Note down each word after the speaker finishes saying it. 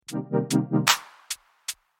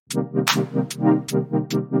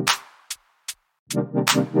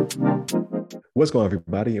What's going on,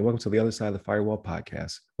 everybody, and welcome to the Other Side of the Firewall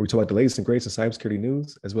podcast, where we talk about the latest and greatest in cybersecurity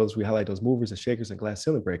news, as well as we highlight those movers and shakers and glass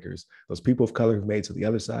ceiling breakers, those people of color who've made it to the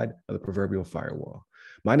other side of the proverbial firewall.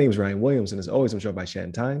 My name is Ryan Williams, and as always, I'm joined by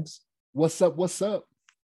Shannon Tynes. What's up? What's up?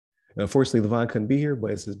 And unfortunately, Levon couldn't be here,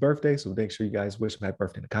 but it's his birthday, so make sure you guys wish him happy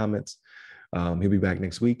birthday in the comments. He'll be back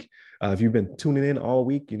next week. If you've been tuning in all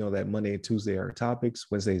week, you know that Monday and Tuesday are topics,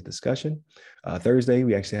 Wednesday is discussion. Thursday,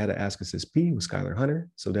 we actually had to Ask Us SP with Skylar Hunter.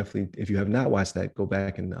 So definitely, if you have not watched that, go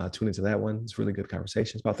back and tune into that one. It's really good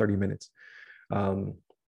conversation. It's about 30 minutes. And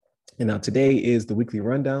now today is the weekly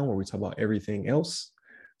rundown where we talk about everything else.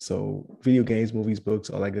 So video games, movies, books,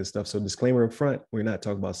 all that good stuff. So disclaimer up front, we're not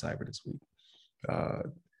talking about cyber this week.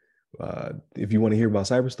 If you want to hear about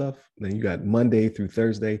cyber stuff, then you got Monday through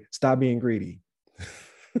Thursday. Stop being greedy.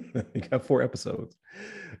 You got 4 episodes.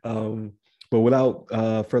 But without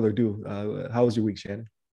further ado, how was your week, Shannon?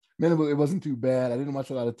 Man, it wasn't too bad. I didn't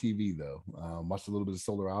watch a lot of TV though. Watched a little bit of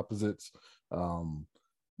Solar Opposites.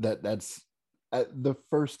 That's the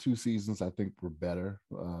first 2 seasons I think were better,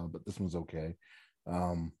 but this one's okay.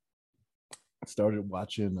 I started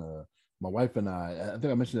watching. My wife and I think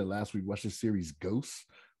I mentioned it last week. Watched the series Ghosts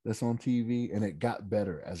that's on TV, and it got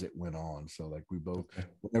better as it went on. So like we both,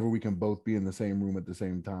 whenever we can both be in the same room at the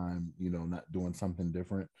same time, you know, not doing something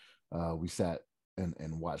different, we sat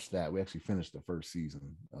and watched that. We actually finished the first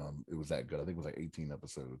season. It was that good. I think it was like 18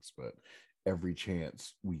 episodes, but every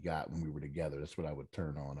chance we got when we were together, that's what I would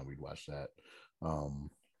turn on and we'd watch that.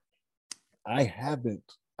 I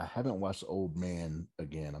haven't watched Old Man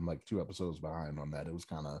again. I'm like 2 episodes behind on that. It was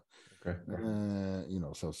kind of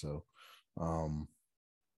so.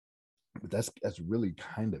 But that's really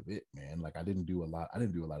kind of it, man. Like I didn't do a lot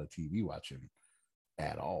of TV watching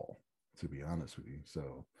at all, to be honest with you.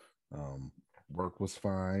 So work was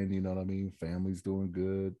fine, you know what I mean? Family's doing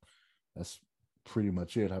good. That's pretty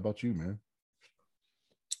much it. How about you, man?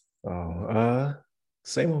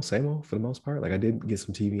 Same old for the most part. Like I did get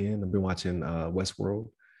some TV in. I've been watching Westworld.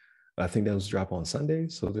 I think that was drop on Sunday,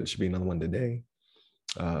 so there should be another one today.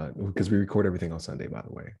 Because we record everything on Sunday, by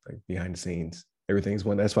the way, like behind the scenes. Everything's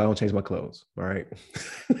one. That's why I don't change my clothes. All right.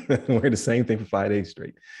 Wear the same thing for 5 days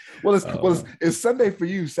straight. Well, it's Sunday for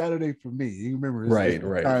you, Saturday for me. You remember, right.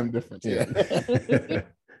 Time difference. Yeah.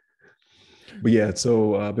 But yeah,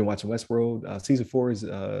 so I've been watching Westworld. Season 4 is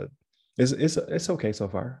it's okay so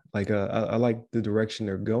far. Like I like the direction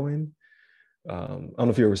they're going. I don't know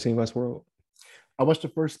if you've ever seen Westworld. I watched the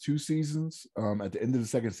first 2 seasons. At the end of the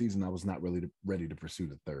second season, I was not really ready to pursue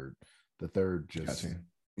the third. The third just. Gotcha.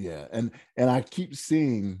 Yeah, and I keep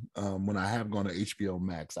seeing when I have gone to HBO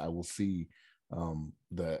Max, I will see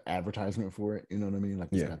the advertisement for it. You know what I mean? Like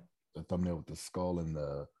it's got the thumbnail with the skull and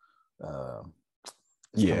the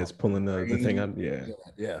it's pulling the thing out.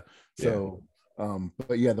 Yeah. So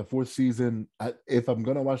but yeah, the 4th season, if I'm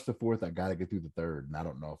gonna watch the 4th, I gotta get through the 3rd, and I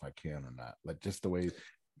don't know if I can or not. Like just the way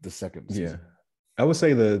the second season. I would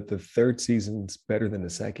say the 3rd season's better than the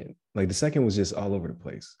second. Like the second was just all over the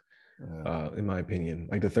place. In my opinion,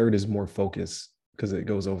 like the 3rd is more focused because it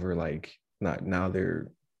goes over like not now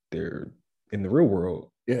they're in the real world.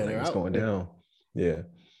 Yeah, like it's going down. Yeah.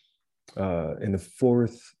 And the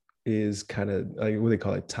 4th is kind of like what they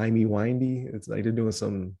call it, timey-wimey. It's like they're doing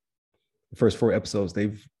the first 4 episodes,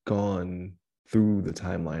 they've gone through the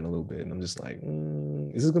timeline a little bit. And I'm just like,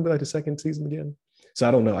 is this gonna be like the second season again? So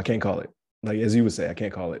I don't know. I can't call it. Like as you would say, I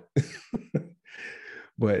can't call it.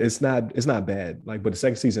 But it's not bad. Like, but the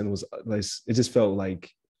second season was like, it just felt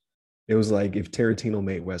like it was like if Tarantino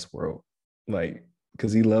made Westworld, like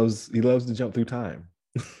because he loves to jump through time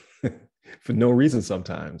for no reason.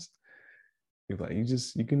 Sometimes he's like,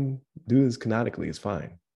 you can do this canonically, it's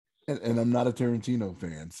fine. And I'm not a Tarantino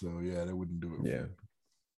fan, so yeah, they wouldn't do it.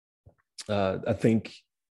 Yeah. I think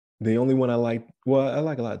the only one I like a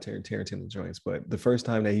lot of Tarantino joints, but the first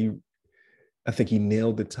time that I think he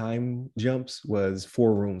nailed the time jumps was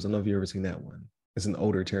 4 Rooms. I don't know if you've ever seen that one. It's an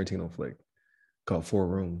older Tarantino flick called 4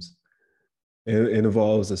 Rooms. It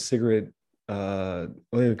involves a cigarette, what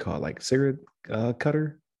do you call it? Like cigarette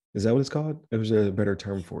cutter? Is that what it's called? It was a better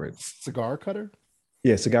term for it. Cigar cutter?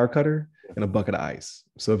 Yeah, cigar cutter and a bucket of ice.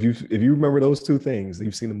 So if you remember those 2 things,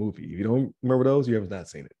 you've seen the movie. If you don't remember those, you have not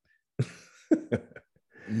seen it.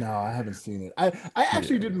 No, I haven't seen it. I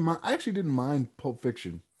actually didn't mind. I actually didn't mind Pulp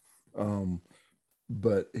Fiction.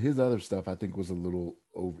 But his other stuff I think was a little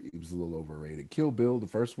overrated. Kill Bill, the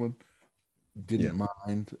first one, didn't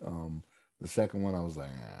mind. The second one I was like,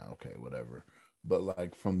 okay, whatever. But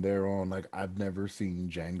like from there on, like I've never seen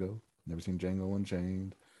Django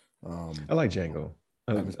Unchained. I like Django.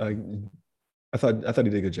 I thought he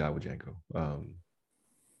did a good job with Django.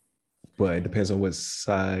 But it depends on what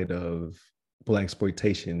side of black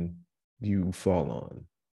exploitation you fall on.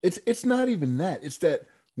 It's not even that. It's that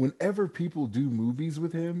whenever people do movies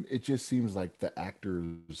with him, it just seems like the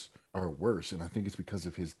actors are worse, and I think it's because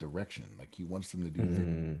of his direction. Like he wants them to do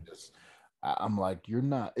Mm, this. I'm like, you're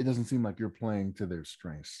not. It doesn't seem like you're playing to their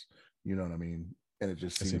strengths. You know what I mean? And it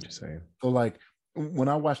just I see seems what you're saying. so. Like when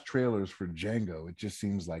I watch trailers for Django, it just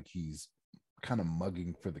seems like he's kind of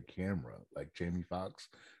mugging for the camera, like Jamie Foxx.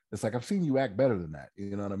 It's like I've seen you act better than that.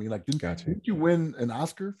 You know what I mean? Like, Got you. didn't you win an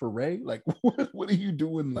Oscar for Ray? Like, what are you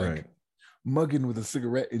doing? Like Right. mugging with a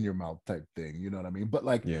cigarette in your mouth type thing. You know what I mean? But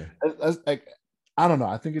like, Yeah. like I don't know.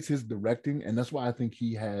 I think it's his directing, and that's why I think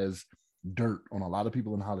he has dirt on a lot of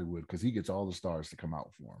people in Hollywood because he gets all the stars to come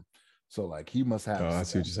out for him. So like, he must Oh, have I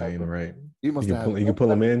see what you're saying. Right. he You must can have pull you can some pull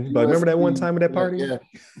type them of in. But remember that one USB. time at that Like, party? yeah,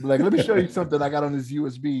 like let me show you something I got on this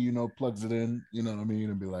USB. You know, plugs it in. You know what I mean?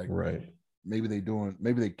 And be like, Right. maybe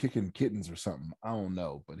they kicking kittens or something. I don't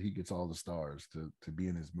know, but he gets all the stars to be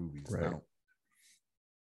in his movies. I Right. don't.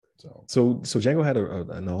 So So Django had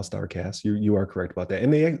an all-star cast. You are correct about that.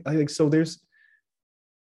 And they I think so there's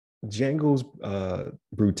Django's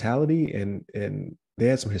brutality and they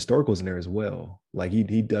had some historicals in there as well. Like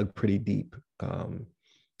he dug pretty deep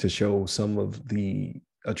to show some of the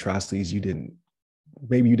atrocities you didn't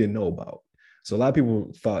know about. So a lot of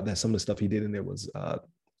people thought that some of the stuff he did in there was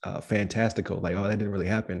fantastical, like oh that didn't really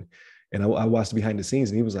happen. And I watched behind the scenes,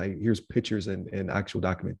 and he was like, "Here's pictures and actual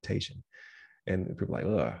documentation." And people were like,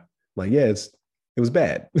 "Ugh," like yeah, it was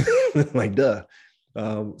bad, like duh.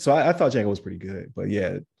 So I thought Django was pretty good, but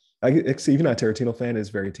yeah, I see. If you're not a Tarantino fan, it's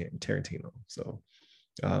very Tarantino. So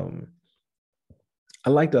um, I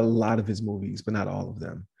liked a lot of his movies, but not all of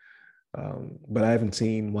them. But I haven't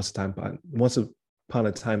seen Once Upon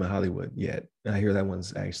a Time in Hollywood yet. And I hear that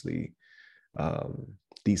one's actually um,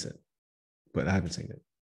 decent, but I haven't seen it.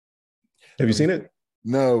 Have you when seen you, it?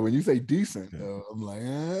 no, when you say decent, Yeah. though, I'm like,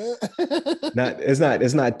 eh.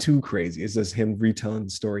 It's not too crazy. It's just him retelling the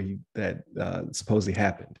story that supposedly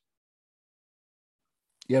happened.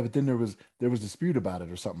 Yeah, but then there was dispute about it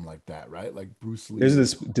or something like that, right? Like Bruce There's Lee.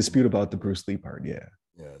 this dispute about the Bruce Lee part, yeah.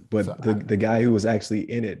 Yeah. So But the guy who was actually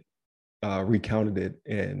in it recounted it,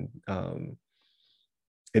 and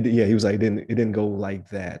yeah, he was like, it didn't go like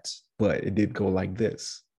that, but it did go like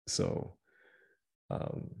this. So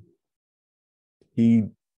um, he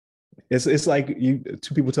it's like you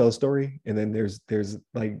two people tell a story, and then there's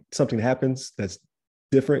like something happens that's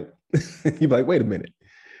different. You're like, wait a minute,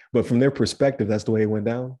 but from their perspective, that's the way it went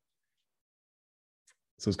down.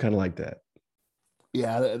 So it's kind of like that.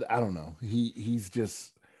 yeah, I don't know. He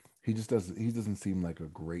just doesn't seem like a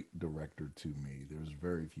great director to me. There's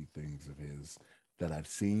very few things of his that I've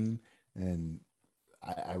seen, and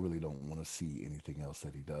I really don't want to see anything else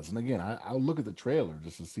that he does. And again, I'll look at the trailer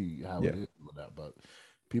just to see how it Yeah, is with that. But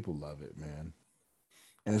people love it, man.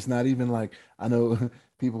 And it's not even like I know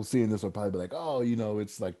people seeing this will probably be like, oh,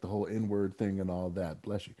 it's like the whole N-word thing and all that.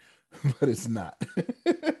 Bless you. But it's not.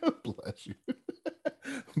 Bless you.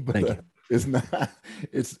 But thank you. it's not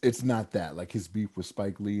it's not that. Like his beef with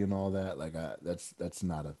Spike Lee and all that. Like that's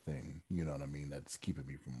not a thing. You know what I mean? That's keeping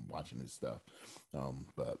me from watching his stuff.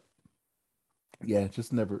 But yeah,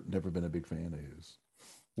 just never been a big fan of his.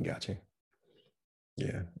 Gotcha.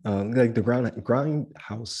 Yeah, like the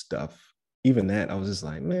grindhouse stuff. Even that, I was just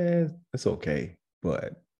like, man, it's okay,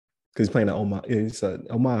 but because he's playing an homage, it's an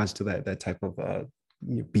homage to that type of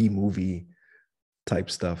B movie type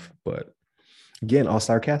stuff. But again, all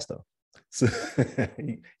star cast though, so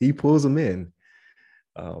he pulls them in.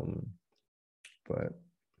 Um, but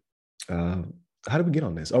uh, how did we get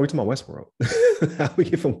on this? Oh, we're talking about Westworld. How did we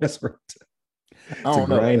get from Westworld I to don't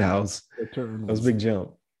know. Grindhouse? The turn That was a was big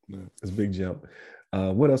jump. yeah. That's a big jump.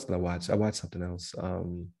 What else did I watch? I watched something else.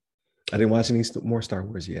 I didn't watch any more Star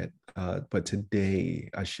Wars yet, but today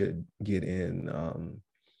I should get in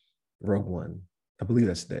Rogue One. I believe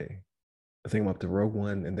that's today. I think I'm up to Rogue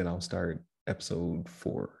One, and then I'll start episode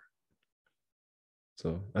 4.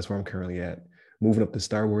 So that's where I'm currently at. Moving up the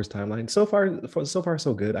Star Wars timeline. So far,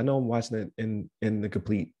 so good. I know I'm watching it in the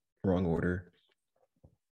complete wrong order.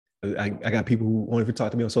 I got people who won't even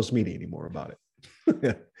talk to me on social media anymore about it.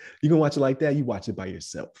 You can watch it like that. You watch it by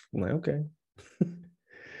yourself. I'm like, okay.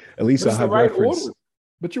 At least But I'll it's the have right reference. order.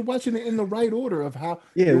 But you're watching it in the right order of how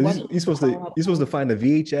Yeah, you're watching you're supposed to find the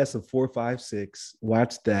VHS of 4, 5, 6,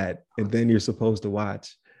 watch that, and then you're supposed to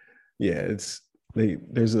watch. Yeah,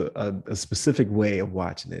 there's a specific way of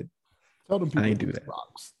watching it. tell them I people to ain't do kick that.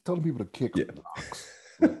 rocks. Tell them people to kick Yeah. rocks.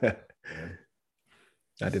 Like, man.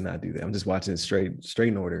 I did not do that. I'm just watching it straight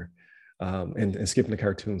in order. and skipping the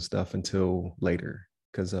cartoon stuff until later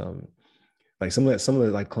because like some of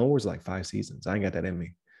the like Clone Wars are like 5 seasons. I ain't got that in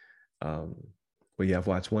me. Um, but yeah, I've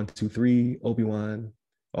watched 1, 2, 3, Obi-Wan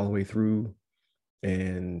all the way through,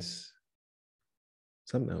 and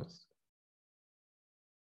something else.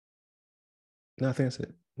 No, I think that's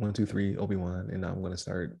it. 1, 2, 3, Obi-Wan, and I'm gonna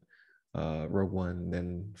start Rogue One,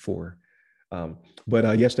 then 4.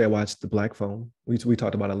 But yesterday I watched The Black Phone. We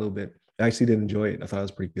talked about it a little bit. I actually did enjoy it. I thought it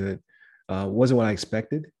was pretty good. Wasn't what I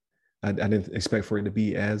expected. I didn't expect for it to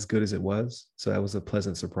be as good as it was. So that was a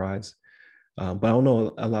pleasant surprise. But I don't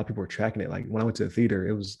know, a lot of people are tracking it. Like when I went to the theater,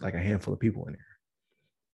 it was like a handful of people in there.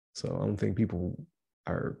 So I don't think people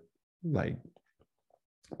are like,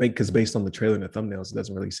 because based on the trailer and the thumbnails, it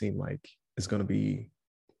doesn't really seem like it's going to be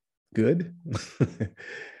good.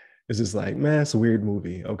 It's just like, man, it's a weird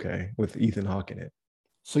movie. Okay, with Ethan Hawke in it.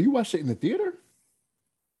 So you watched it in the theater?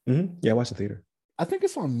 Yeah, I watched the theater. I think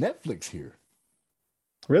it's on Netflix here.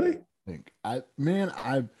 Really?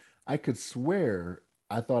 I could swear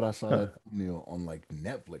I thought I saw Huh. that thumbnail on like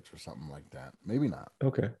Netflix or something like that. Maybe not.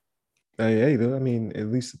 Okay. Hey, though, I mean, at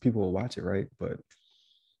least people will watch it, right? But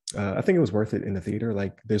I think it was worth it in the theater.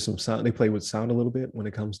 Like, there's some sound. They play with sound a little bit when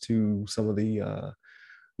it comes to some of the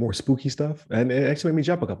more spooky stuff, and it actually made me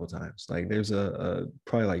jump a couple of times. Like, there's a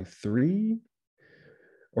probably like 3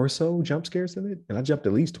 or so jump scares in it, and I jumped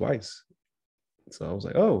at least twice. So I was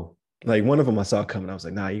like, oh, like one of them I saw coming. I was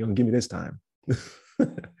like, nah, you're gonna give me this time.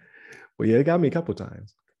 But yeah, it got me a couple of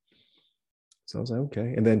times. So I was like,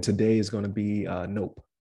 okay. And then today is going to be Nope.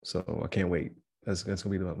 So I can't wait. That's gonna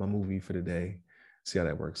be my movie for the day. See how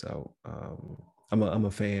that works out. I'm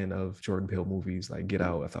a fan of Jordan Peele movies. Like Get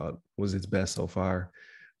Out, I thought was his best so far.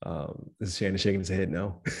 This is Shannon shaking his head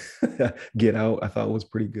no. Get Out, I thought was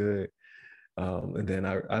pretty good. And then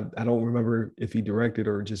I don't remember if he directed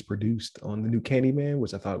or just produced on the new Candyman,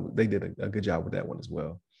 which I thought they did a good job with that one as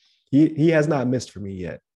well. He has not missed for me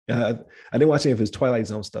yet. I didn't watch any of his Twilight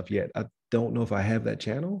Zone stuff yet. I don't know if I have that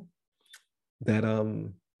channel, that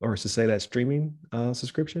or to say that streaming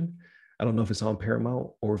subscription. I don't know if it's on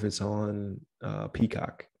Paramount or if it's on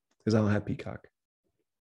Peacock, because I don't have Peacock.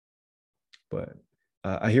 But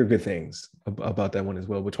I hear good things about that one as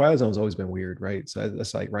well. But Twilight Zone's always been weird, right? So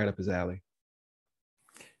that's like right up his alley.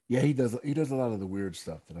 Yeah, he does. He does a lot of the weird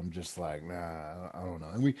stuff that I'm just like, nah, I don't know.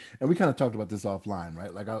 And we kind of talked about this offline,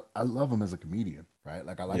 right? Like I love him as a comedian, right?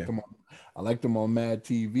 Like Yeah, I liked him on Mad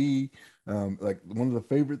TV. Like one of the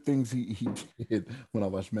favorite things he did when I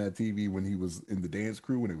watched Mad TV when he was in the dance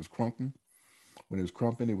crew when it was Crunkin. When it was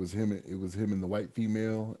Crumpin, it was him. It was him and the white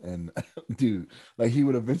female. And dude, like he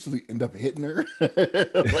would eventually end up hitting her.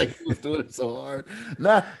 Like he was doing it so hard.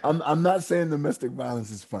 Nah, I'm not saying domestic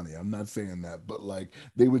violence is funny. I'm not saying that, but like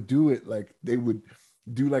they would do it. Like they would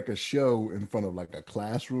do like a show in front of like a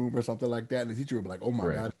classroom or something like that, and the teacher would be like, "Oh my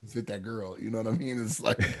right. god, he hit that girl." You know what I mean? It's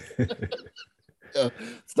like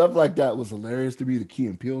stuff like that was hilarious to me. The Key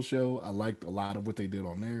and Peele show, I liked a lot of what they did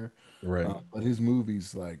on there. Right. But his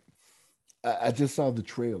movies, like I just saw the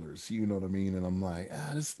trailers, you know what I mean, and I'm like,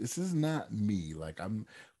 this is not me. Like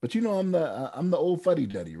but I'm the old fuddy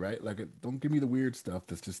duddy, right? Like, don't give me the weird stuff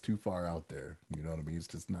that's just too far out there. You know what I mean? It's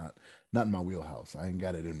just not in my wheelhouse. I ain't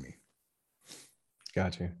got it in me.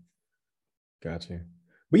 Got you. Got you.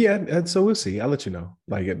 But yeah, and so we'll see. I'll let you know.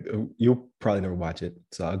 Like you'll probably never watch it,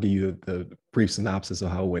 so I'll give you the brief synopsis of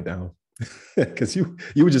how it went down. Because you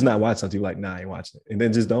would just not watch something. You're like, nah, I ain't watching it, and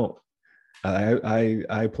then just don't. I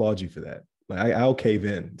applaud you for that. Like I'll cave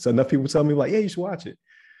in. So enough people tell me like, yeah, you should watch it.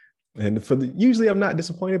 And usually I'm not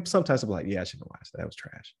disappointed. Sometimes I'm like, yeah, I shouldn't watch that. That was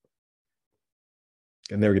trash.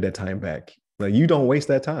 I never get that time back. Like you don't waste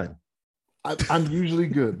that time. I'm usually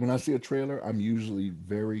good when I see a trailer. I'm usually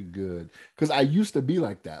very good because I used to be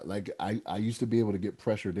like that. Like I used to be able to get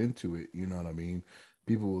pressured into it. You know what I mean?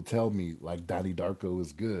 People will tell me like Donnie Darko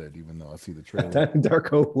is good, even though I see the trailer.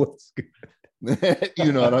 Darko was good.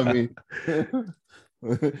 You know what I mean?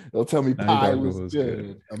 They'll tell me Donnie Pie Darko was was good.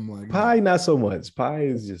 good. I'm like, Pie, no, not so much. Pie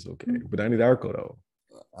is just okay. But Donnie Darko though.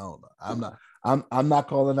 I don't know. I'm not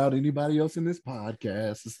calling out anybody else in this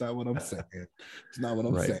podcast. It's not what I'm saying. It's not what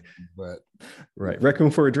I'm Right. saying. But Right. Requiem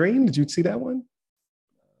for a Dream. Did you see that one?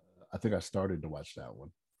 I think I started to watch that one.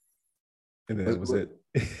 And then that was it.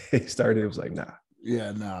 It started. It was like, nah.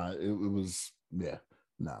 Yeah, nah. It was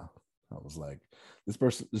nah. I was like, this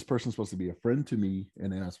person's supposed to be a friend to me,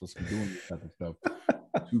 and they're not supposed to be doing this type of stuff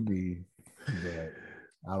to me. But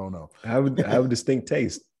I don't know. I have a distinct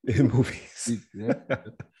taste in movies. Yeah.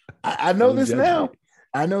 I know this now. Me.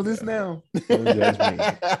 I know this now. Don't judge me.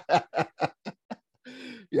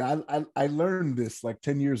 Yeah, I learned this like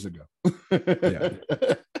 10 years ago. Yeah.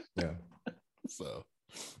 Yeah. So,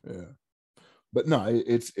 yeah. but no,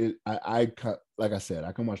 like I said,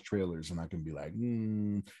 I can watch trailers and I can be like,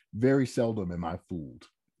 very seldom am I fooled,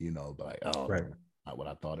 but like, oh, Right. not what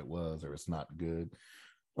I thought it was, or it's not good.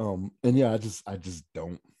 And yeah, I just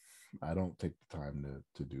don't take the time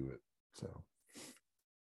to do it. So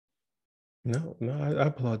No, I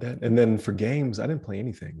applaud that. And then for games, I didn't play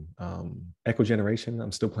anything. Echo Generation,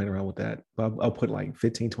 I'm still playing around with that. I'll put like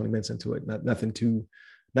 15, 20 minutes into it. Nothing too,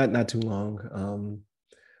 not too long.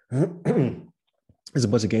 There's a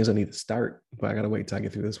bunch of games I need to start, but I gotta wait till I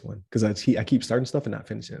get through this one because I keep starting stuff and not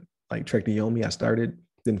finishing it. Like Trek to Yomi, I started,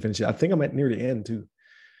 didn't finish it. I think I'm at near the end too.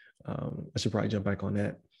 I should probably jump back on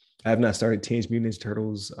that. I have not started Teenage Mutant Ninja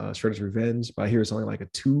Turtles Shredder's Revenge, but I hear it's only like a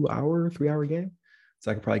 3-hour game. So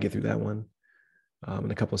I could probably get through that one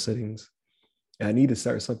in a couple of sittings. And I need to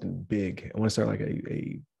start something big. I want to start like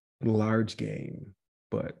a large game,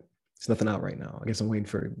 but it's nothing out right now. I guess I'm waiting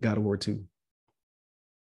for God of War 2.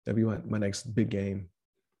 That'd be my next big game.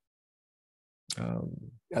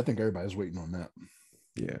 I think everybody's waiting on that.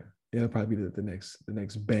 Yeah. It'll probably be the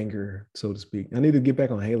next banger, so to speak. I need to get back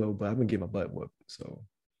on Halo, but I've been getting my butt whooped. So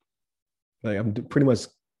like I'm pretty much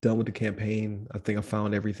done with the campaign. I think I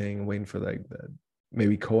found everything. I'm waiting for like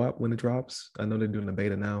maybe co-op when it drops. I know they're doing the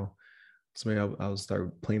beta now. So maybe I'll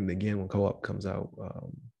start playing it again when co-op comes out.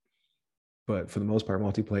 But for the most part,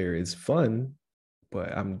 multiplayer is fun,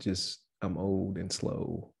 but I'm old and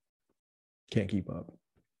slow. Can't keep up.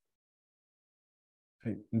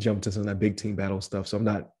 I jumped into some of that big team battle stuff. So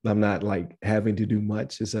I'm not like having to do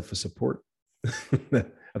much except for support.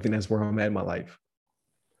 I think that's where I'm at in my life.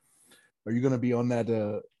 Are you gonna be on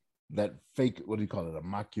that fake, what do you call it? A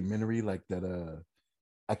mockumentary like that?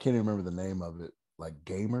 I can't even remember the name of it, like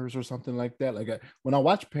Gamers or something like that. Like when I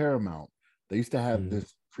watch Paramount, they used to have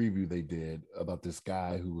this preview they did about this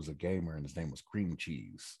guy who was a gamer and his name was Cream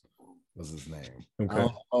Cheese. Was his name? Okay. I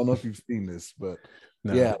don't know if you've seen this, but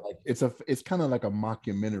no. Yeah, like it's kind of like a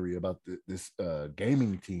mockumentary about this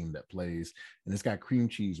gaming team that plays, and this guy Cream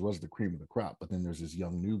Cheese was the cream of the crop, but then there's this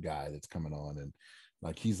young new guy that's coming on, and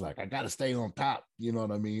like he's like, I gotta stay on top, you know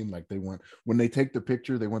what I mean? Like when they take the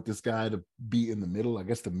picture, they want this guy to be in the middle. I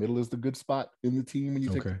guess the middle is the good spot in the team when you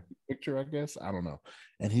take the picture, I guess. I don't know.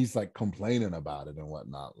 And he's like complaining about it and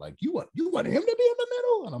whatnot. Like, you want him to be in the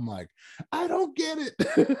middle? And I'm like, I don't get it.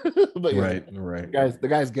 But yeah, right. The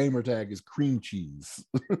guy's gamer tag is Cream Cheese.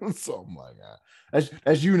 So I'm like,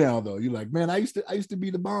 as you now though, you're like, man, I used to be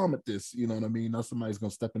the bomb at this, you know what I mean? Now somebody's gonna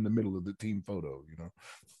step in the middle of the team photo, you know?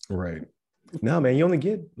 Right. No, man, you only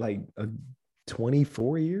get like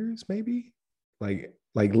 24 years, maybe. Like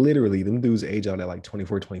literally, them dudes age out at like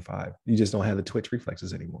 24, 25. You just don't have the twitch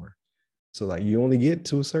reflexes anymore. So like you only get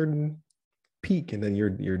to a certain peak and then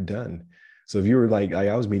you're done. So if you were like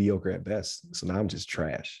I was mediocre at best, so now I'm just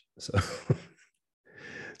trash. So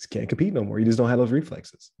just can't compete no more. You just don't have those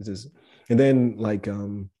reflexes. It's just, and then like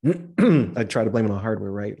I try to blame it on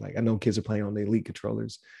hardware, right? Like I know kids are playing on the Elite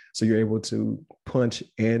controllers, so you're able to punch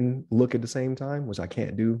and look at the same time, which I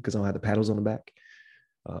can't do because I don't have the paddles on the back.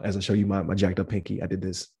 As I show you my jacked up pinky, I did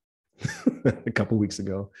this a couple weeks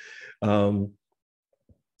ago. And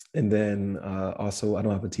then also I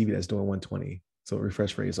don't have a TV that's doing 120, so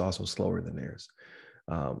refresh rate is also slower than theirs.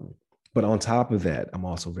 But on top of that, I'm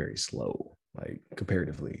also very slow, like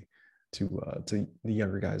comparatively to the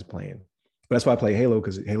younger guys playing. But that's why I play Halo,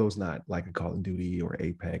 because Halo's not like a Call of Duty or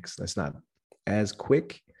Apex. That's not as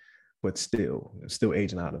quick, but still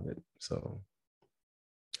aging out of it. So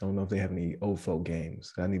I don't know if they have any old folk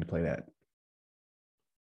games. I need to play that.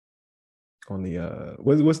 On the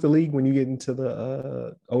what's the league when you get into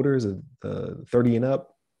the older, is it the 30 and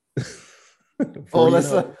up? Oh,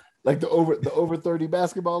 that's like the over 30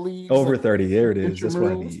 basketball league. Over 30, there it is. That's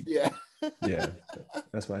what I need. Yeah. Yeah,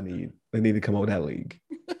 that's what I need. They need to come up with that league,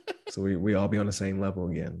 so we all be on the same level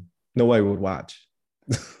again. Nobody would watch,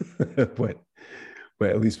 but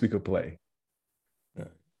at least we could play.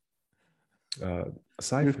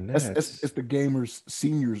 Aside from that, it's the gamers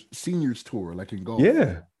seniors tour, like in golf.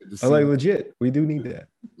 Yeah, I like legit. We do need that,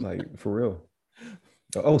 like for real.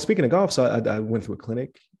 Oh, speaking of golf, so I went through a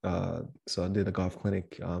clinic. So I did a golf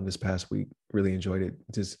clinic this past week. Really enjoyed it.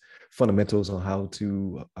 Just fundamentals on how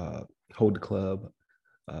to hold the club,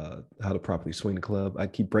 how to properly swing the club. I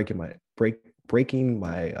keep breaking my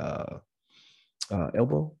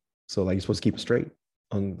elbow. So like you're supposed to keep it straight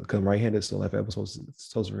because I'm right-handed, so left elbow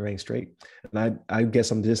supposed to remain straight. And I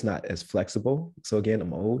guess I'm just not as flexible. So again,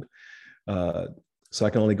 I'm old. So I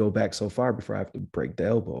can only go back so far before I have to break the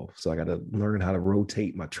elbow. So I got to learn how to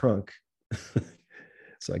rotate my trunk.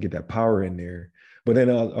 So I get that power in there. But then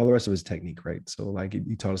all the rest of his technique, right? So like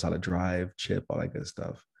he taught us how to drive, chip, all that good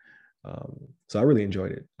stuff. So I really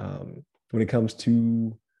enjoyed it. when it comes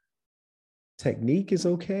to technique is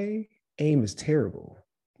okay. Aim is terrible.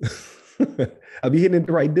 I'll be hitting it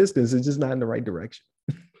the right distance. It's just not in the right direction.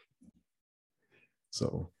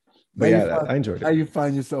 So, but yeah, I enjoyed it. Now you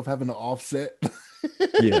find yourself having to offset.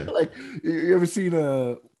 Yeah. Like, you ever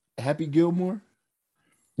seen Happy Gilmore?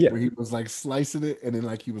 Yeah. Where he was like slicing it, and then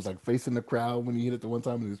like he was like facing the crowd when he hit it the one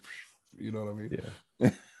time, and it was, you know what I mean?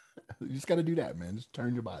 Yeah. You just got to do that, man. Just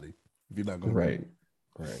turn your body if you're not going to. Right.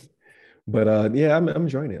 But yeah, I'm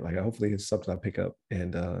enjoying it. Like, hopefully it's something I pick up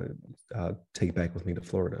and take back with me to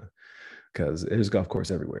Florida, because there's golf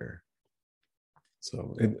course everywhere.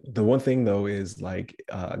 So the one thing though is like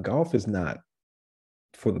golf is not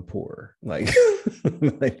for the poor. Like,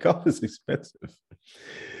 like golf is expensive.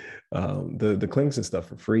 The clinics and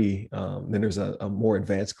stuff are free. Then there's a more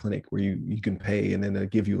advanced clinic where you can pay, and then they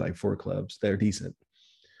give you like 4 clubs that are decent.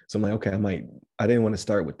 So I'm like, okay, I didn't want to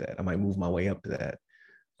start with that. I might move my way up to that.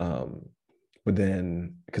 But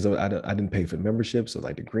then because I didn't pay for the membership, so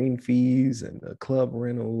like the green fees and the club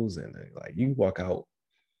rentals, and like you walk out,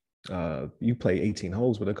 you play 18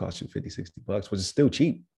 holes, but it costs you $50-$60, which is still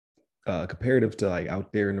cheap comparative to like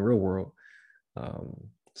out there in the real world.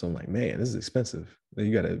 So I'm like, man, this is expensive.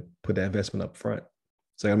 You got to put that investment up front.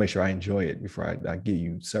 So I gotta make sure I enjoy it before I give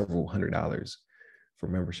you several $100s for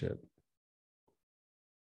membership.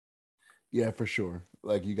 Yeah, for sure.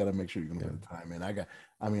 Like, you got to make sure you're gonna put the time in.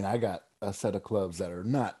 I got a set of clubs that are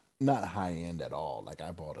not high end at all. Like,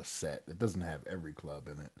 I bought a set. It doesn't have every club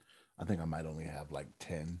in it. I think I might only have like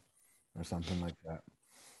 10 or something like that.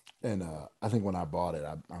 And I think when I bought it,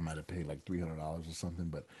 I might have paid like $300 or something.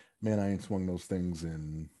 But man, I ain't swung those things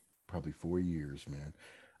in probably 4 years, man.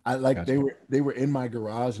 I like Gotcha. they were in my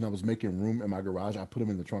garage, and I was making room in my garage. I put them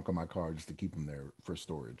in the trunk of my car just to keep them there for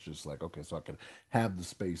storage. Just like, okay, so I could have the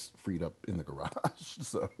space freed up in the garage.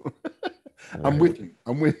 So I'm Right. with you.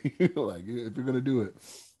 I'm with you. Like, if you're gonna do it,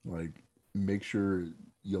 like, make sure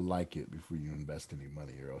you like it before you invest any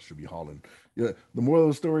money, or else you'll be hauling. Yeah, the moral of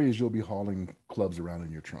the story is you'll be hauling clubs around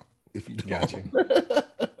in your trunk if you Got you. don't.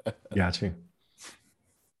 Got you.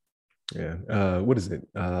 Yeah. What is it?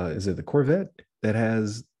 Is it the Corvette that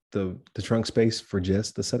has the trunk space for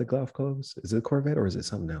just the set of golf clubs? Is it a Corvette or is it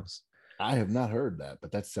something else? I have not heard that,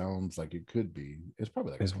 but that sounds like it could be. It's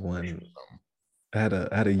probably like a There's Porsche one. or something. I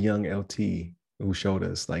had a young LT who showed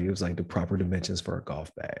us like it was like the proper dimensions for a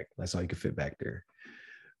golf bag. That's all you could fit back there.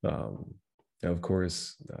 And of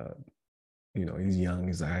course, he's young.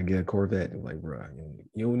 He's like, I get a Corvette. I'm like, bro,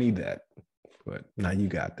 you don't need that. But now you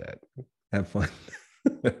got that. Have fun.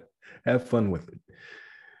 Have fun with it.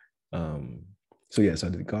 So yes, I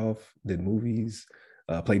did golf, did movies,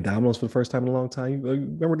 played dominoes for the first time in a long time. You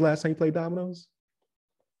remember the last time you played dominoes?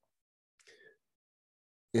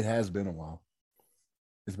 It has been a while.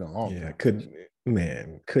 It's been a long time. Could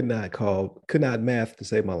not math to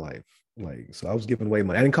save my life. Like, so I was giving away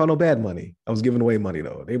money. I didn't call no bad money. I was giving away money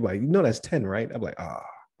though. They were like, that's 10, right? I'm like,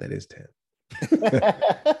 that is 10.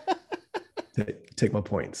 Take my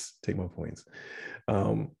points. Take my points.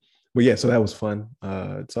 But yeah, so that was fun. So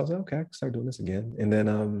I was like, okay, I can start doing this again. And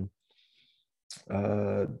then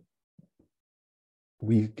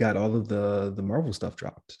we got all of the Marvel stuff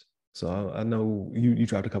dropped. So I know you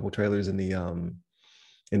dropped a couple trailers in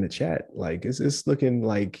the chat. Like it's looking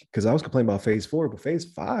like, because I was complaining about phase 4, but phase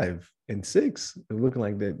 5 and 6 are looking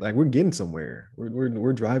like that. Like we're getting somewhere.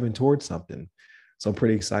 We're driving towards something. So I'm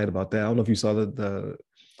pretty excited about that. I don't know if you saw the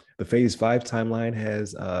phase 5 timeline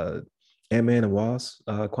has Ant-Man and Wasp,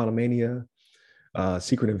 Quantumania,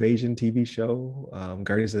 Secret Invasion TV show,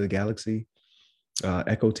 Guardians of the Galaxy,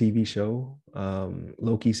 Echo TV show,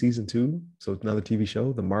 Loki season 2. So it's another TV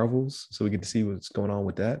show, The Marvels. So we get to see what's going on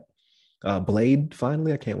with that. Blade,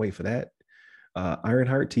 finally, I can't wait for that.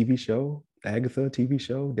 Ironheart TV show, Agatha TV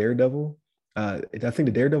show, Daredevil. I think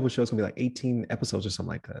the Daredevil show is gonna be like 18 episodes or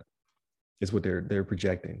something like that. Is what they're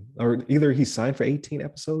projecting. Or either he's signed for 18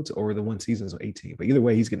 episodes or the one season is 18. But either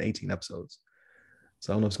way, he's getting 18 episodes.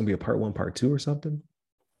 So I don't know if it's gonna be a part 1, part 2 or something.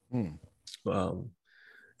 And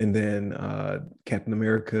then Captain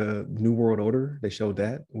America: New World Order. They showed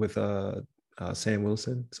that with Sam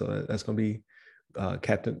Wilson. So that's gonna be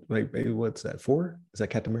Captain. Maybe what's that? 4? Is that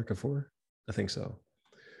Captain America 4? I think so.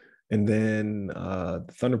 And then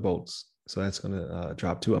Thunderbolts. So that's gonna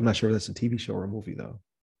drop too. I'm not sure if that's a TV show or a movie though.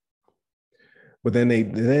 But then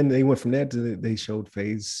they went from that to they showed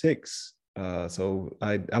phase 6. So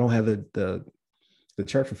I don't have the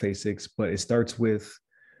chart for phase 6, but it starts with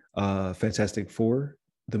Fantastic Four,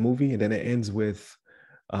 the movie, and then it ends with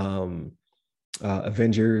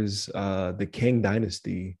Avengers, the Kang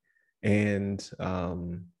Dynasty, and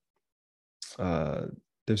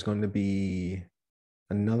there's going to be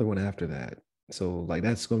another one after that. So like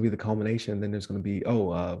that's going to be the culmination. Then there's going to be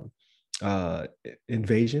uh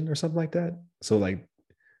Invasion or something like that. So like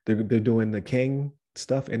they're doing the King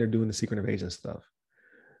stuff and they're doing the Secret Invasion stuff.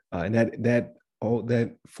 And that all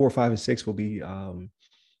that 4, 5, and 6 will be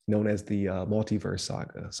known as the multiverse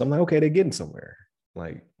saga. So I'm like, okay, they're getting somewhere.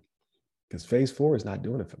 Like, because Phase 4 is not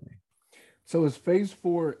doing it for me. So is Phase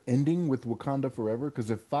 4 ending with Wakanda Forever? Because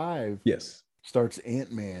if 5 Yes. starts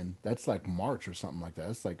Ant-Man, that's like March or something like that.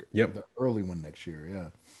 That's like Yep. the early one next year. Yeah.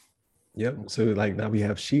 Yep. So like now we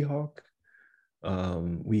have She-Hulk.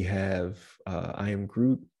 We have I Am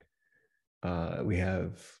Groot. We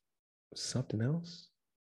have something else.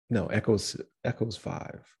 No, Echoes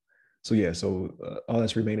 5. So yeah, so all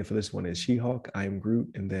that's remaining for this one is She-Hulk, I Am Groot,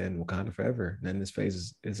 and then Wakanda Forever. And then this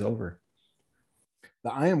phase is over.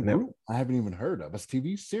 The I Am And that, Groot, I haven't even heard of. It's a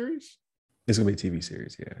TV series? it's gonna be a TV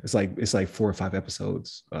series. Yeah, it's like 4 or 5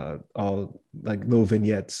 episodes, all like little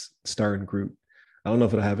vignettes starring Groot. I don't know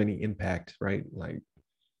if it'll have any impact, right? Like,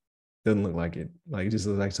 doesn't look like it. Like, it just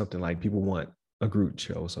looks like something like people want a Groot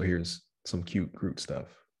show. So here's some cute Groot stuff.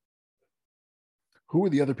 Who are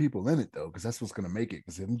the other people in it though? Because that's what's gonna make it.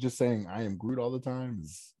 Because I'm just saying I am Groot all the time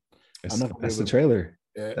is I'm not gonna be That's the able trailer.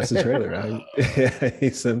 to. That's the trailer.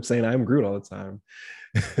 I'm saying I'm Groot all the time.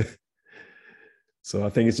 So I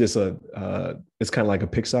think it's just it's kind of like a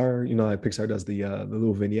Pixar, like Pixar does the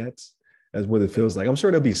little vignettes. That's what it feels like. I'm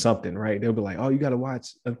sure there'll be something, right? They'll be like, oh, you got to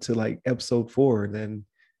watch up to like episode 4, and then,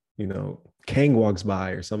 Kang walks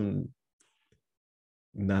by or some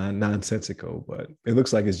nonsensical, but it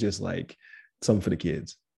looks like it's just like something for the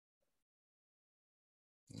kids.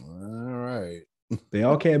 All right. They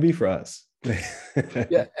all can't be for us.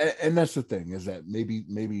 Yeah, and that's the thing is that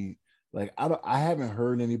maybe like I haven't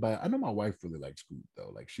heard anybody. I know my wife really likes Groot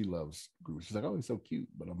though. Like she loves Groot. She's like, oh, he's so cute.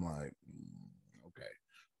 But I'm like, okay,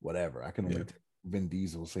 whatever. I can only take Vin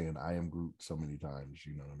Diesel saying I am Groot so many times.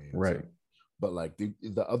 You know what I mean? Right. So, but like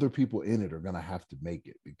the other people in it are gonna have to make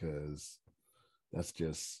it because that's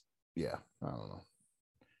just I don't know.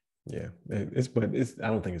 Yeah, but I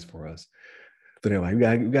don't think it's for us. So they're like, we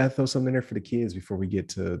gotta throw something in there for the kids before we get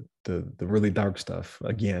to the really dark stuff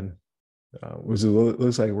again. Which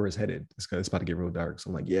looks like where it's headed. It's about to get real dark. So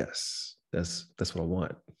I'm like, yes, that's what I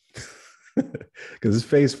want. Because this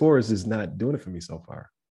Phase 4 is just not doing it for me so far.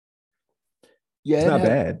 Yeah, it's not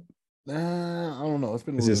bad. I don't know.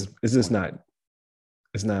 It's just not.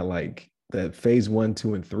 It's not like that. Phase 1,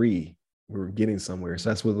 2, and 3. We're getting somewhere. So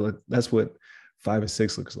that's what 5 and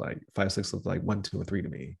 6 looks like. 5, 6 looks like 1, 2, and 3 to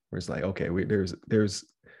me. Where it's like, okay,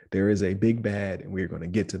 there is a big bad, and we're going to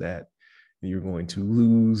get to that. And you're going to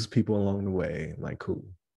lose people along the way. I'm like, cool,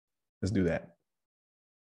 let's do that.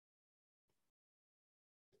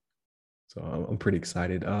 So I'm pretty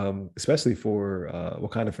excited, especially for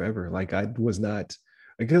Wakanda Forever. Like I was not,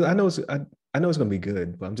 because I know it's going to be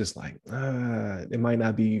good, but I'm just like, it might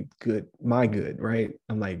not be good. My good, right?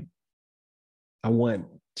 I'm like, I want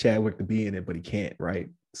Chadwick to be in it, but he can't, right?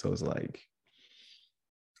 So it's like,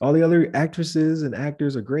 all the other actresses and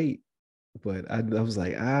actors are great, but I was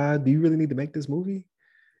like, do you really need to make this movie?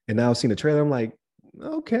 And now I've seen the trailer. I'm like,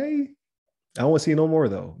 okay, I don't want to see no more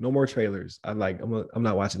though. No more trailers. I'm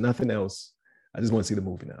not watching nothing else. I just want to see the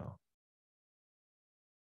movie now.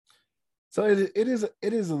 So it is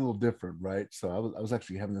a little different, right? So I was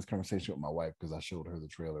actually having this conversation with my wife because I showed her the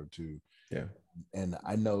trailer too. Yeah. And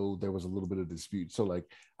I know there was a little bit of dispute. So like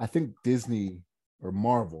I think Disney or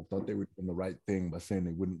Marvel thought they were doing the right thing by saying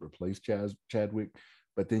they wouldn't replace Chadwick.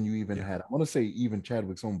 But then you even had, I want to say even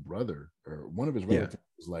Chadwick's own brother or one of his relatives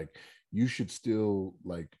was like, you should still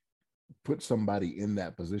like put somebody in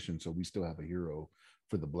that position so we still have a hero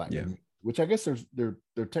for the Black community, which I guess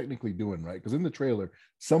they're technically doing, right? Because in the trailer,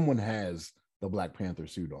 someone has the Black Panther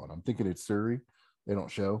suit on. I'm thinking it's Shuri. They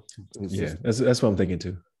don't show. That's what I'm thinking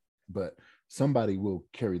too. But somebody will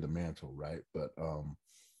carry the mantle, right? But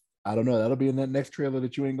I don't know. That'll be in that next trailer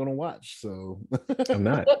that you ain't gonna watch. So I'm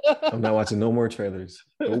not watching no more trailers.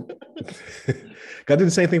 Nope. I did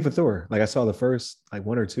the same thing for Thor. Like I saw the first like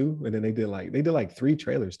 1 or 2, and then they did like 3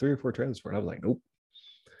 or 4 trailers for it. I was like, nope.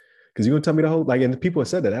 Because you're gonna tell me the whole and people have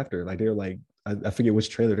said that after. Like they're like, I forget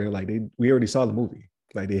which trailer. They're like, we already saw the movie.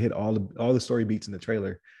 Like they hit all the story beats in the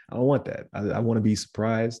trailer. I don't want that. I want to be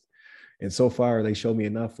surprised. And so far, they showed me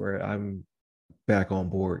enough where I'm back on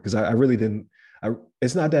board because I really didn't.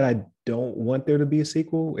 It's not that I don't want there to be a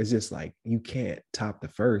sequel. It's just like you can't top the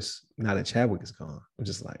first now that Chadwick is gone. I'm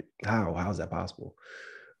just like, how is that possible?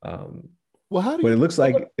 Well, how do but it looks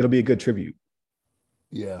like it'll be a good tribute.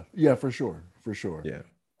 Yeah, for sure. Yeah.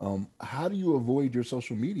 How do you avoid your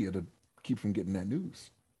social media to keep from getting that news?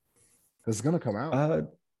 Because it's gonna come out.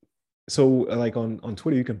 So like on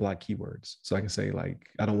Twitter, you can block keywords. So I can say like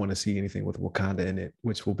I don't want to see anything with Wakanda in it,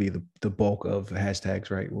 which will be the bulk of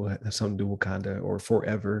hashtags, right? Will have something to do with Wakanda or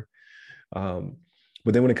forever. Um,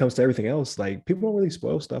 but then when it comes to everything else, like people don't really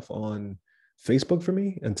spoil stuff on Facebook for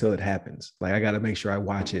me until it happens. Like I got to make sure I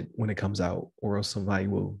watch it when it comes out, or else somebody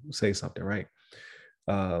will say something, right?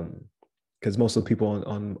 Because most of the people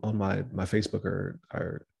on my Facebook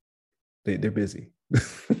are they're busy.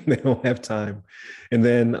 They don't have time. And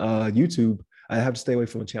then YouTube, I have to stay away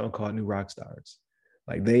from a channel called New Rock Stars.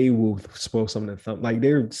 Like they will spoil some of the like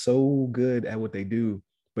they're so good at what they do,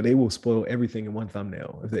 but they will spoil everything in one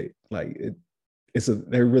thumbnail. If they like it,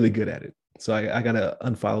 they're really good at it. So I gotta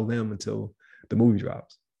unfollow them until the movie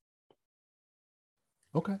drops.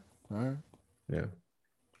 Okay. All right. Yeah.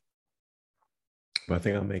 But I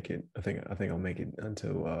think I'll make it. I think I'll make it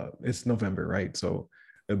until it's November, right? So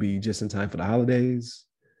it'll be just in time for the holidays.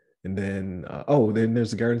 And then then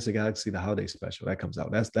there's the Guardians of the Galaxy, the holiday special that comes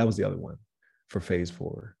out. That was the other one for Phase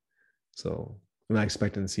 4. So I'm not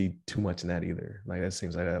expecting to see too much in that either. Like that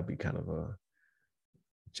seems like that'll be kind of a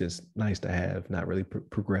just nice to have, not really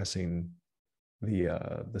progressing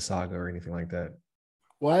the saga or anything like that.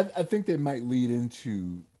 Well, I think they might lead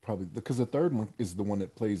into probably because the third one is the one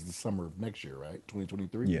that plays the summer of next year, right?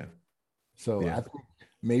 2023. Yeah. So Yeah. I think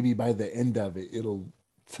maybe by the end of it, it'll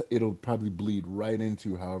probably bleed right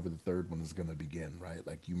into however the third one is going to begin, right?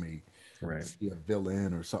 Like you may Right. see a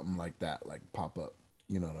villain or something like that, like pop up.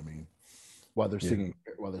 You know what I mean? Yeah. While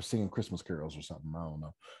they're singing Christmas carols or something. I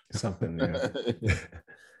don't Something. know. Yeah.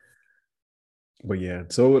 But yeah,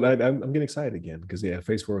 so I'm getting excited again because yeah,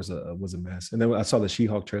 Phase 4 was a mess, and then I saw the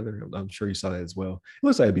She-Hulk trailer. I'm sure you saw that as well. It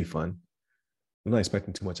looks like it'd be fun. I'm not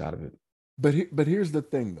expecting too much out of it. But here's the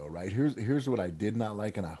thing though, right? Here's what I did not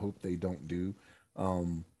like, and I hope they don't do.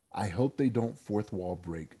 I hope they don't fourth wall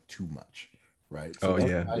break too much, right? So Oh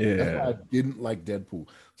yeah, that's why yeah, I didn't like Deadpool.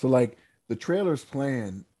 So like the trailer's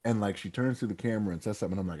playing, and like she turns to the camera and says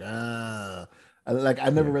something. And I'm like, ah, I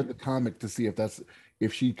never yeah, read the comic to see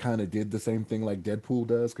if she kind of did the same thing like Deadpool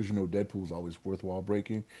does, because Deadpool's always fourth wall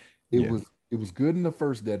breaking. It yeah, was it was good in the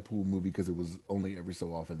first Deadpool movie because it was only every so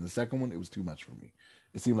often. The second one, it was too much for me.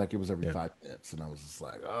 It seemed like it was every yeah. 5 minutes, and I was just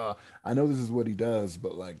like, oh, I know this is what he does,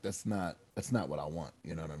 but like that's not what I want.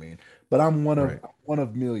 You know what I mean? But I'm Right. one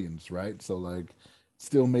of millions, right? So like,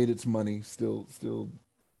 still made its money, still,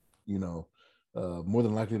 you know, more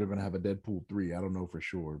than likely they're gonna have a Deadpool 3. I don't know for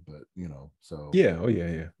sure, but so Yeah. Oh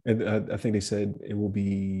yeah, yeah. And I think they said it will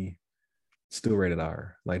be still rated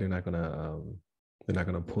R. Like they're not gonna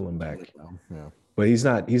pull him back. yeah. But he's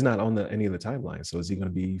not on any of the timelines. So is he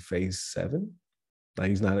gonna be Phase 7? Like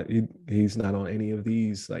he's not on any of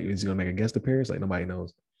these. Like is he gonna make a guest appearance? Like nobody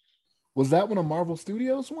knows. Was that one a Marvel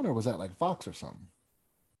Studios one, or was that like Fox or something?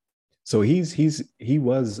 So he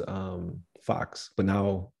was Fox, but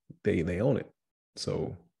now they own it.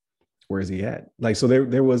 So where is he at? Like so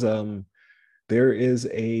there is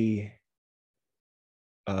a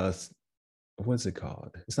uh what's it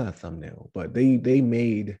called? It's not a thumbnail, but they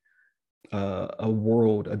made a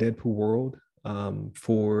Deadpool world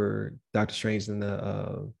for Doctor Strange in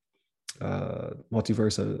the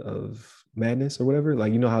multiverse of madness or whatever.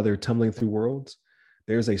 Like you know how they're tumbling through worlds.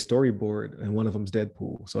 There's a storyboard and one of them's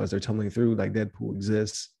Deadpool. So as they're tumbling through, like Deadpool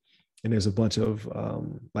exists, and there's a bunch of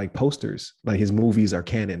like posters. Like his movies are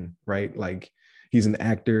canon, right? Like he's an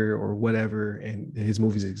actor or whatever, and his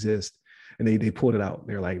movies exist. And they pulled it out.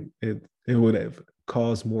 They're like it would have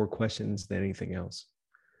caused more questions than anything else.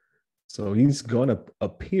 So he's gonna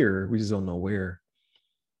appear. We just don't know where.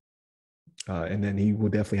 And then he will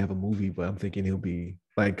definitely have a movie, but I'm thinking he'll be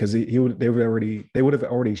like because he would they would have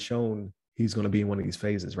already shown he's going to be in one of these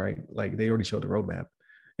phases, right? Like they already showed the roadmap,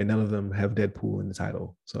 and none of them have Deadpool in the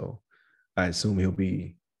title, so I assume he'll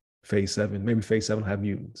be Phase 7. Maybe Phase 7 will have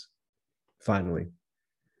mutants finally,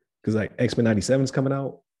 because like X-Men '97 is coming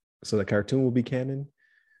out, so the cartoon will be canon,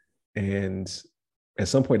 and at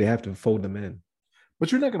some point they have to fold them in.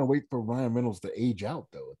 But you're not going to wait for Ryan Reynolds to age out,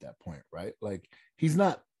 though, at that point, right? Like, he's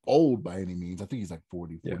not old by any means. I think he's like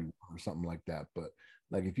 40, Yeah, 41 or something like that. But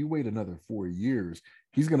like, if you wait another 4 years,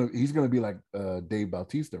 he's gonna be like Dave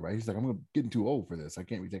Bautista, right? He's like, I'm getting too old for this. I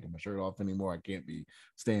can't be taking my shirt off anymore. I can't be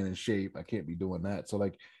staying in shape. I can't be doing that. So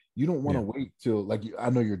like, you don't want to yeah, wait till like I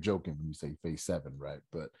know you're joking when you say Phase 7, right?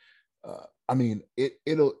 But I mean,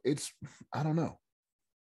 it's I don't know.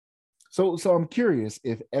 So I'm curious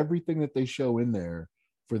if everything that they show in there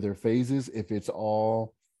for their phases, if it's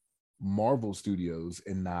all Marvel Studios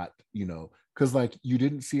and not, because like you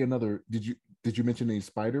didn't see another. Did you mention any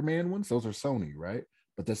Spider-Man ones? Those are Sony, right?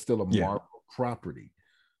 But that's still a yeah. Marvel property.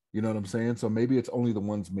 You know what I'm saying? So maybe it's only the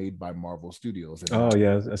ones made by Marvel Studios and Oh not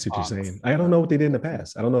yeah, that's what you're Fox. saying. I don't know what they did in the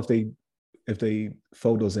past. I don't know if they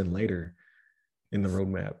fold those in later in the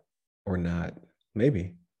roadmap or not.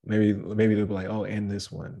 Maybe they'll be like, oh, and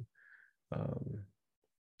this one,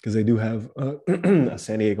 because they do have a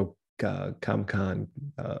San Diego Comic Con,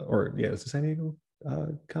 or yeah, it's a San Diego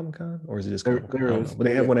Comic Con, or is it just Comic Con? I There don't know, is, but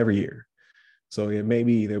they have yeah. one every year. So yeah,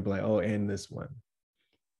 maybe they'll be like, oh, and this one,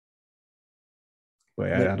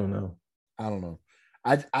 but I don't know. I don't know.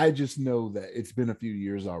 I just know that it's been a few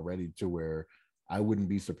years already to where I wouldn't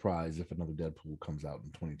be surprised if another Deadpool comes out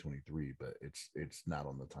in 2023, but it's not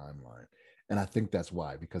on the timeline. And I think that's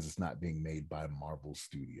why, because it's not being made by Marvel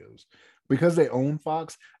Studios. Because they own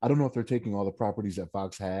Fox, I don't know if they're taking all the properties that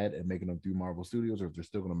Fox had and making them through Marvel Studios, or if they're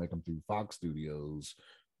still going to make them through Fox Studios,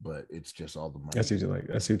 but it's just all the money. I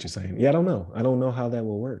see what you're saying. Yeah, I don't know. I don't know how that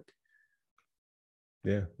will work.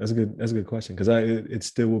 Yeah, that's a good question, because it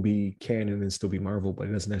still will be canon and still be Marvel, but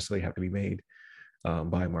it doesn't necessarily have to be made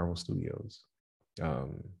by Marvel Studios. Yeah,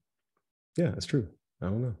 that's true. I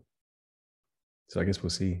don't know. So I guess we'll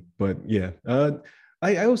see. But yeah,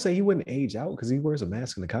 I would say he wouldn't age out because he wears a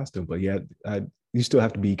mask in the costume. But yeah, you still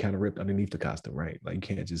have to be kind of ripped underneath the costume, right? Like you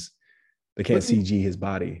can't just they can't CG his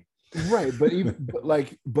body. Right, but even but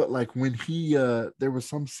like when he there were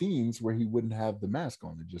some scenes where he wouldn't have the mask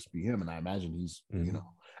on, it'd just be him. And I imagine he's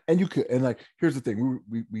and you could, and like here's the thing,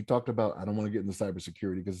 we talked about, I don't want to get into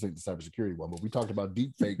cybersecurity because it's the cybersecurity one, but we talked about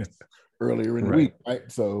deep fakes earlier in the week,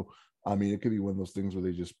 right? So I mean, it could be one of those things where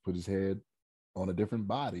they just put his head on a different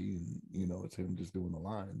body and it's him just doing the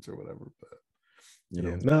lines or whatever. But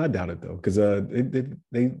no, I doubt it though, because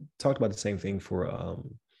they talked about the same thing for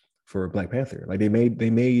Black Panther. Like they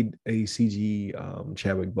made a CG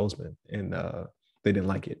Chadwick Boseman, and they didn't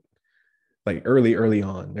like it. Like early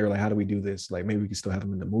on, they were like, "How do we do this? Like maybe we can still have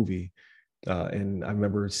him in the movie." And I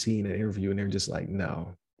remember seeing an interview, and they're just like,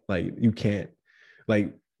 "No, like you can't.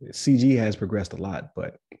 Like CG has progressed a lot,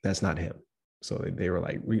 but that's not him." So they were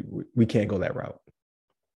like, "We can't go that route."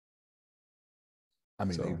 I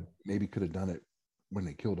mean, they maybe could have done it when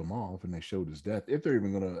they killed him off and they showed his death, if they're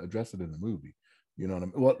even going to address it in the movie. You know what I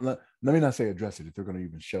mean? Well, let me not say address it, if they're going to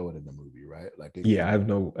even show it in the movie, right? Like, yeah, I have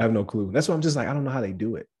no clue. That's why I'm just like, I don't know how they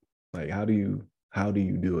do it. Like, how do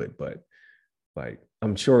you do it? But like,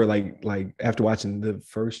 I'm sure, like after watching the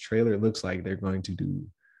first trailer, it looks like they're going to do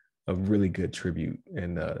a really good tribute.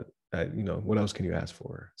 And what else can you ask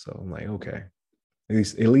for? So I'm like, okay,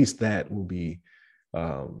 at least that will be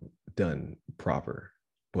done proper.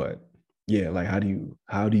 But yeah, like how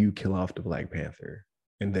do you kill off the Black Panther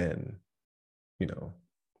and then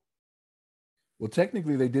well,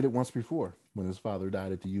 technically they did it once before when his father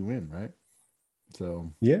died at the UN, right?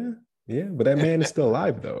 So yeah, but that man is still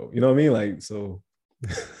alive though, you know what I mean? Like, so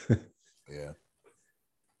yeah.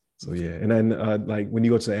 So yeah, and then like when you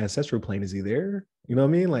go to the ancestral plane, is he there? You know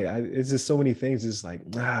what I mean? Like it's just so many things. It's like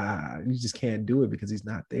you just can't do it because he's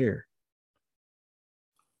not there.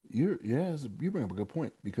 You bring up a good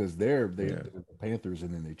point, because they're the Panthers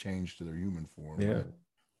and then they change to their human form. Yeah, right?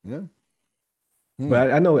 Yeah.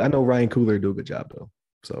 But I know Ryan Coogler do a good job though.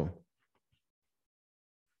 So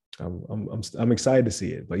I'm excited to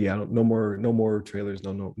see it. But yeah, no more trailers,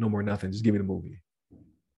 no more nothing. Just give me the movie.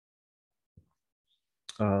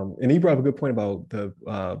 And he brought up a good point about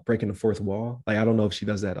the breaking the fourth wall. Like I don't know if she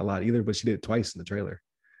does that a lot either, but she did it twice in the trailer.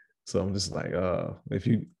 So I'm just like, if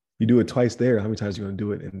you do it twice there, how many times are you going to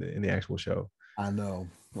do it in the actual show? I know.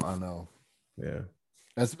 Yeah.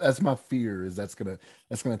 That's my fear, is that's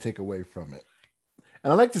gonna take away from it.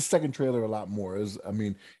 And I like the second trailer a lot more.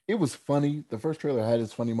 It was funny. The first trailer had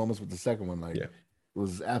its funny moments, but the second one, it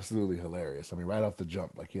was absolutely hilarious. I mean, right off the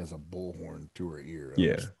jump, like he has a bullhorn to her ear.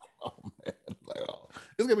 Yeah. Oh man,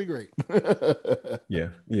 it's gonna be great.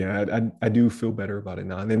 yeah. I do feel better about it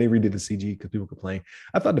now. And then they redid the CG because people complain.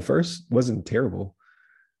 I thought the first wasn't terrible.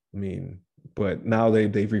 I mean, but now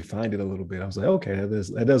they've refined it a little bit. I was like, okay,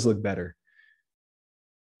 that does look better.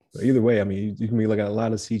 But either way, I mean, you can be looking at a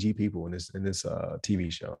lot of CG people in this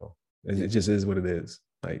TV show. It just is what it is.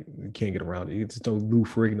 Like you can't get around it. You just know Lou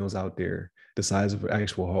Ferrigno's out there the size of an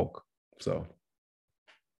actual Hulk. So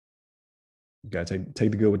you gotta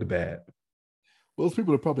take the good with the bad. Well, those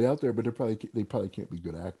people are probably out there, but they probably can't be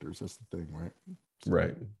good actors. That's the thing, right? So,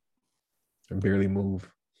 right. And barely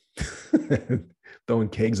move. Throwing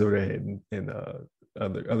kegs over their head and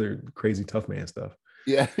other crazy tough man stuff.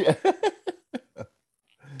 Yeah.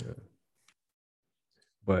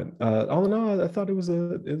 But all in all, I thought it was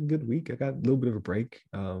a good week. I got a little bit of a break.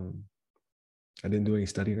 I didn't do any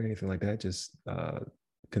studying or anything like that. Just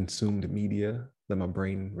consumed media, let my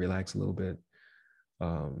brain relax a little bit.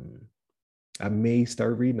 I may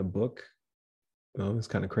start reading a book. It's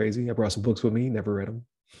kind of crazy. I brought some books with me, never read them.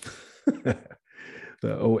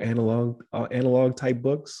 The old analog type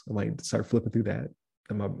books. I might start flipping through that.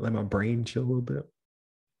 Let my brain chill a little bit.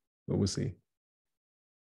 But we'll see.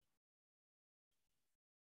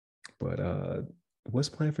 But what's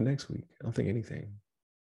planned for next week? I don't think anything.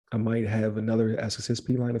 I might have another Ask a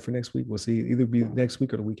CSP lineup for next week. We'll see. Either be next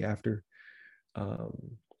week or the week after.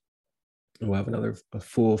 We'll have a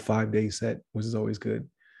full 5-day set, which is always good.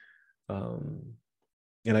 And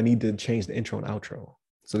I need to change the intro and outro.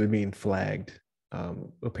 So they're being flagged.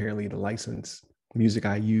 Apparently the license music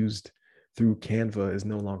I used through Canva is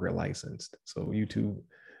no longer licensed. So YouTube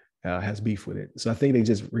has beef with it. So I think they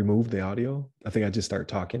just removed the audio. I think I just start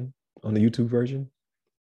talking on the YouTube version.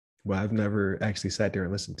 Well, I've never actually sat there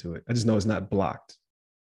and listened to it. I just know it's not blocked.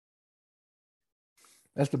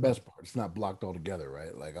 That's the best part. It's not blocked altogether,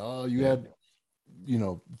 right? Like, oh, you had,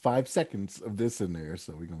 5 seconds of this in there,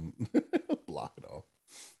 so we're going to block it all.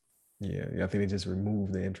 Yeah, I think they just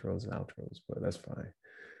removed the intros and outros, but that's fine.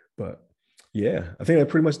 But yeah, I think that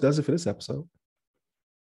pretty much does it for this episode.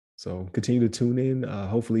 So continue to tune in.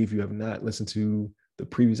 Hopefully, if you have not listened to the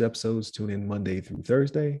previous episodes, tune in Monday through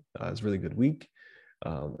Thursday. It's a really good week.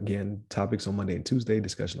 Again, topics on Monday and Tuesday,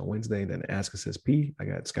 discussion on Wednesday, then Ask a CSP. I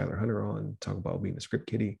got Skylar Hunter on, talk about being a script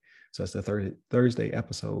kiddie. So that's the Thursday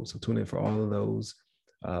episode. So tune in for all of those.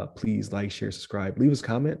 Please like, share, subscribe, leave us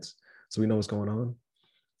comments so we know what's going on.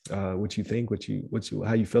 What you think,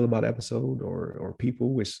 how you feel about episode or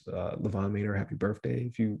people. Wish Levon Maynard happy birthday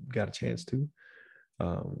if you got a chance to.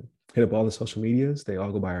 Hit up all the social medias. They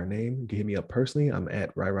all go by our name. You can hit me up personally. I'm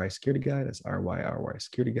at RyRy Security Guy. That's RYRY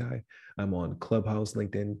Security Guy. I'm on Clubhouse,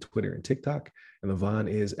 LinkedIn, Twitter, and TikTok. And Levon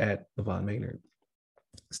is at Levon Maynard.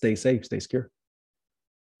 Stay safe, stay secure.